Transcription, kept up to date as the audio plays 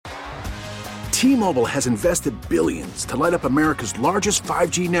T-Mobile has invested billions to light up America's largest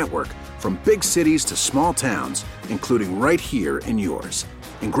 5G network, from big cities to small towns, including right here in yours.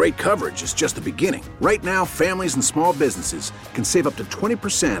 And great coverage is just the beginning. Right now, families and small businesses can save up to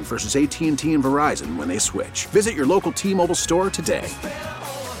 20% versus AT&T and Verizon when they switch. Visit your local T-Mobile store today.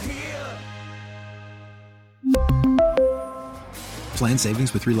 Plan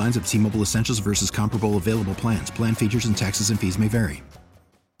savings with 3 lines of T-Mobile Essentials versus comparable available plans. Plan features and taxes and fees may vary.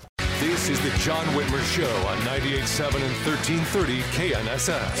 This is the John Whitmer Show on 98.7 and 1330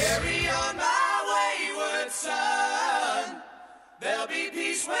 KNSS. Carry on my wayward son. There'll be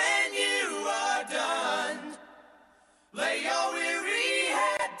peace when you are done. Lay your weary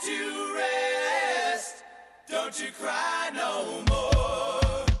head to rest. Don't you cry no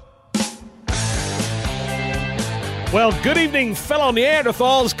more. Well, good evening, fellow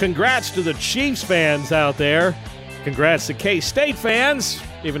Neanderthals. Congrats to the Chiefs fans out there. Congrats to K-State fans.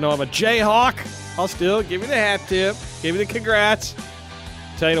 Even though I'm a Jayhawk, I'll still give you the hat tip, give you the congrats.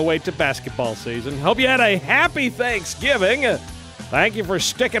 Tell you to wait till basketball season. Hope you had a happy Thanksgiving. Thank you for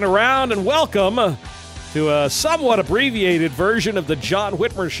sticking around, and welcome to a somewhat abbreviated version of the John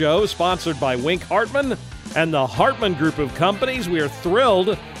Whitmer Show, sponsored by Wink Hartman and the Hartman Group of Companies. We are thrilled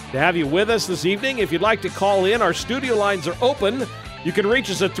to have you with us this evening. If you'd like to call in, our studio lines are open. You can reach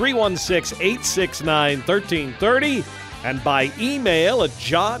us at 316-869-1330 and by email at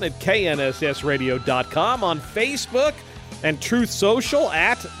john@knssradio.com, on Facebook and Truth Social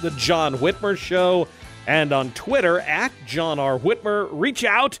at The John Whitmer Show, and on Twitter at John R. Whitmer. Reach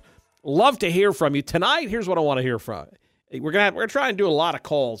out. Love to hear from you. Tonight, here's what I want to hear from you. We're going to try and do a lot of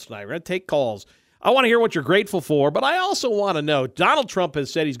calls tonight. We're going to take calls. I want to hear what you're grateful for, but I also want to know, Donald Trump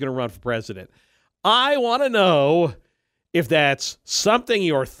has said he's going to run for president. I want to know if that's something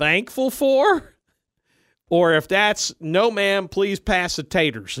you're thankful for, or if that's, no ma'am, please pass the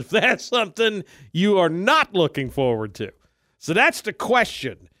taters. If that's something you are not looking forward to. So that's the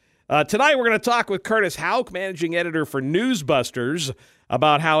question. Tonight we're going to talk with Curtis Houck, managing editor for Newsbusters,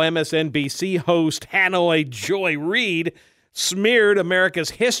 about how MSNBC host Hanoi Joy Reid smeared America's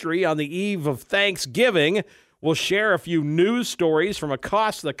history on the eve of Thanksgiving. We'll share a few news stories from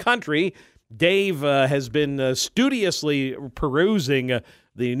across the country. Dave has been studiously perusing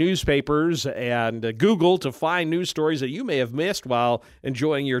the newspapers and Google to find news stories that you may have missed while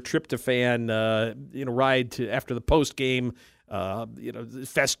enjoying your tryptophan ride to after the post-game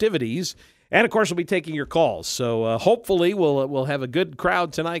festivities. And, of course, we'll be taking your calls. So hopefully we'll have a good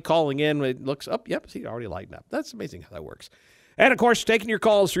crowd tonight calling in. It looks up. Yep, see, already lighting up. That's amazing how that works. And, of course, taking your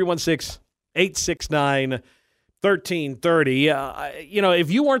calls, 316-869-1330.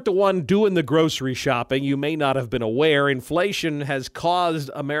 If you weren't the one doing the grocery shopping, you may not have been aware. Inflation has caused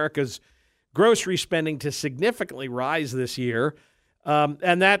America's grocery spending to significantly rise this year.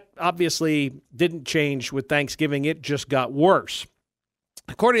 And that obviously didn't change with Thanksgiving. It just got worse.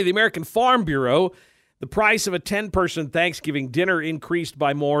 According to the American Farm Bureau, the price of a 10-person Thanksgiving dinner increased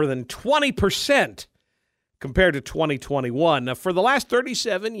by more than 20% compared to 2021. Now, for the last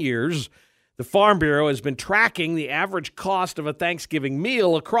 37 years, the Farm Bureau has been tracking the average cost of a Thanksgiving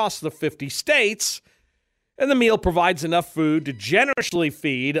meal across the 50 states, and the meal provides enough food to generously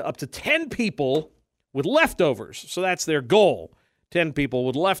feed up to 10 people with leftovers. So that's their goal, 10 people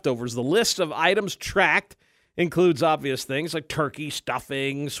with leftovers. The list of items tracked includes obvious things like turkey,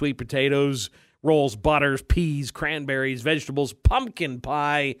 stuffing, sweet potatoes, rolls, butters, peas, cranberries, vegetables, pumpkin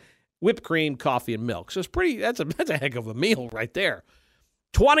pie, whipped cream, coffee, and milk. So that's a heck of a meal right there.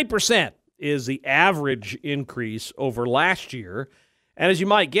 20% is the average increase over last year. And as you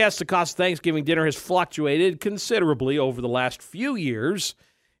might guess, the cost of Thanksgiving dinner has fluctuated considerably over the last few years.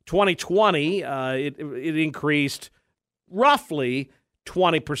 2020, it increased roughly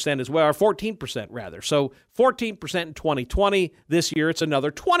 20% as well, or 14% rather. So 14% in 2020. This year, it's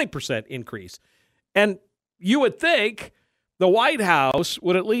another 20% increase. And you would think the White House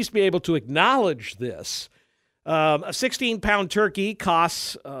would at least be able to acknowledge this. A 16-pound turkey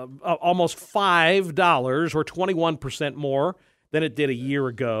costs almost $5, or 21% more than it did a year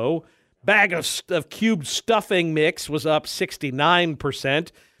ago. Bag of cubed stuffing mix was up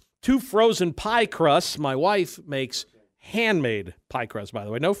 69%. 2 frozen pie crusts. My wife makes handmade pie crust, by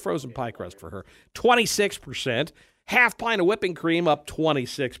the way. No frozen pie crust for her. 26%. Half pint of whipping cream up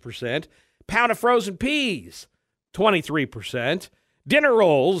 26%. Pound of frozen peas, 23%. Dinner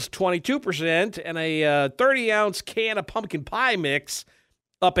rolls, 22%. And a 30-ounce can of pumpkin pie mix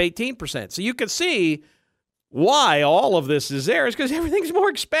up 18%. So you can see why all of this is there. It's because everything's more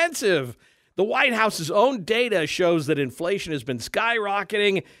expensive. The White House's own data shows that inflation has been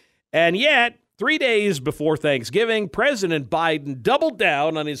skyrocketing, and yet 3 days before Thanksgiving, President Biden doubled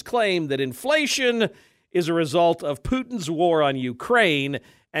down on his claim that inflation is a result of Putin's war on Ukraine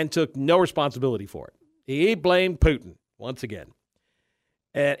and took no responsibility for it. He blamed Putin once again.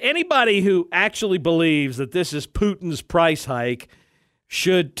 And anybody who actually believes that this is Putin's price hike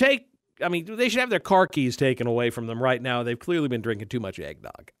should they should have their car keys taken away from them right now. They've clearly been drinking too much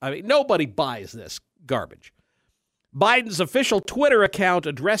eggnog. Nobody buys this garbage. Biden's official Twitter account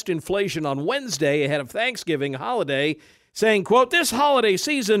addressed inflation on Wednesday ahead of Thanksgiving holiday, saying, quote, "This holiday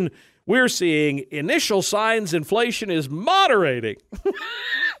season, we're seeing initial signs inflation is moderating."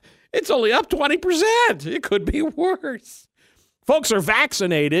 It's only up 20%. It could be worse. Folks are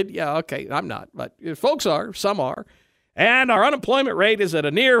vaccinated. Yeah, okay, I'm not, but folks are. Some are. And our unemployment rate is at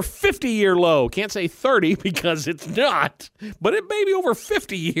a near 50-year low. Can't say 30 because it's not, but it may be over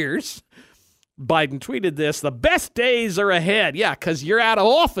 50 years. Biden tweeted this, "The best days are ahead." Yeah, because you're out of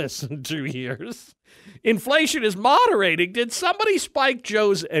office in 2 years. Inflation is moderating. Did somebody spike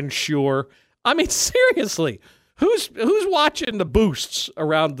Joe's Ensure? Seriously, who's watching the boosts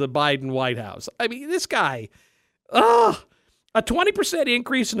around the Biden White House? This guy, a 20%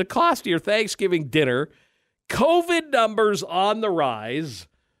 increase in the cost of your Thanksgiving dinner, COVID numbers on the rise,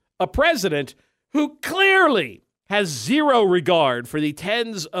 a president who clearly has zero regard for the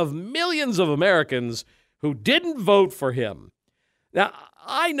tens of millions of Americans who didn't vote for him. Now,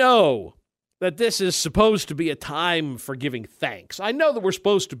 I know that this is supposed to be a time for giving thanks. I know that we're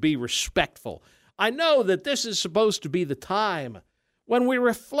supposed to be respectful. I know that this is supposed to be the time when we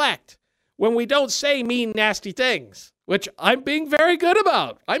reflect, when we don't say mean, nasty things, which I'm being very good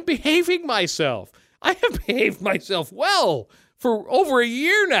about. I'm behaving myself. I have behaved myself well for over a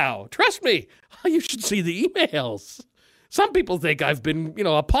year now. Trust me, you should see the emails. Some people think I've been,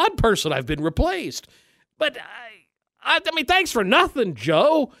 a pod person. I've been replaced. But, thanks for nothing,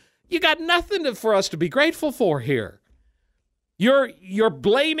 Joe. You got nothing for us to be grateful for here. You're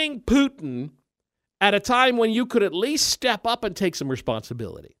blaming Putin at a time when you could at least step up and take some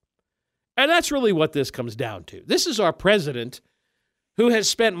responsibility. And that's really what this comes down to. This is our president who has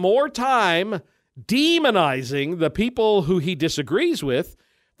spent more time demonizing the people who he disagrees with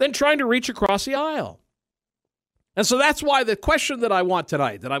than trying to reach across the aisle. And so that's why the question that I want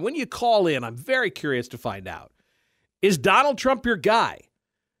tonight, when you call in, I'm very curious to find out, is Donald Trump your guy?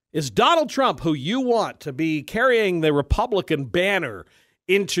 Is Donald Trump who you want to be carrying the Republican banner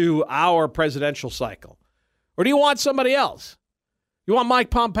into our presidential cycle? Or do you want somebody else? You want Mike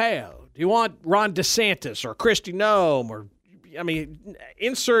Pompeo? Do you want Ron DeSantis or Kristi Noem or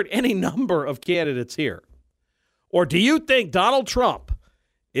insert any number of candidates here? Or do you think Donald Trump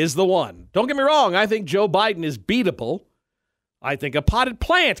is the one? Don't get me wrong. I think Joe Biden is beatable. I think a potted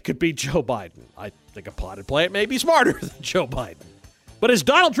plant could beat Joe Biden. I think a potted plant may be smarter than Joe Biden. But is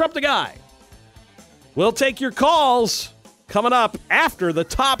Donald Trump the guy? We'll take your calls coming up after the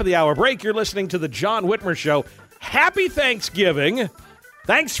top of the hour break. You're listening to the John Whitmer Show. Happy Thanksgiving.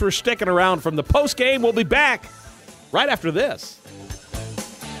 Thanks for sticking around from the postgame. We'll be back right after this.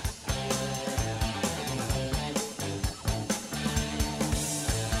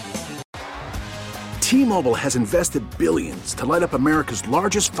 T-Mobile has invested billions to light up America's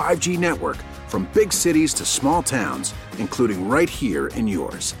largest 5G network, from big cities to small towns, including right here in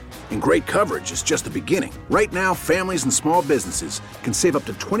yours. And great coverage is just the beginning. Right now, families and small businesses can save up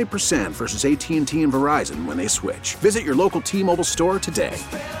to 20% versus AT&T and Verizon when they switch. Visit your local T-Mobile store today.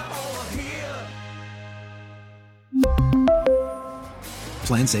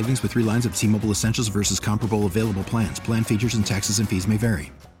 Plan savings with 3 lines of T-Mobile Essentials versus comparable available plans. Plan features and taxes and fees may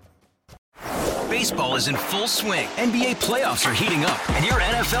vary. Baseball is in full swing. NBA playoffs are heating up, and your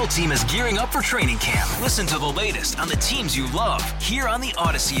NFL team is gearing up for training camp. Listen to the latest on the teams you love here on the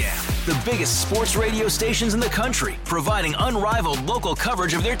Odyssey app. The biggest sports radio stations in the country, providing unrivaled local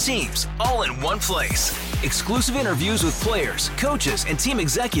coverage of their teams, all in one place. Exclusive interviews with players, coaches, and team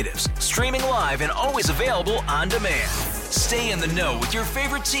executives, streaming live and always available on demand. Stay in the know with your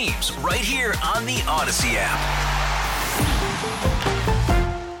favorite teams right here on the Odyssey app.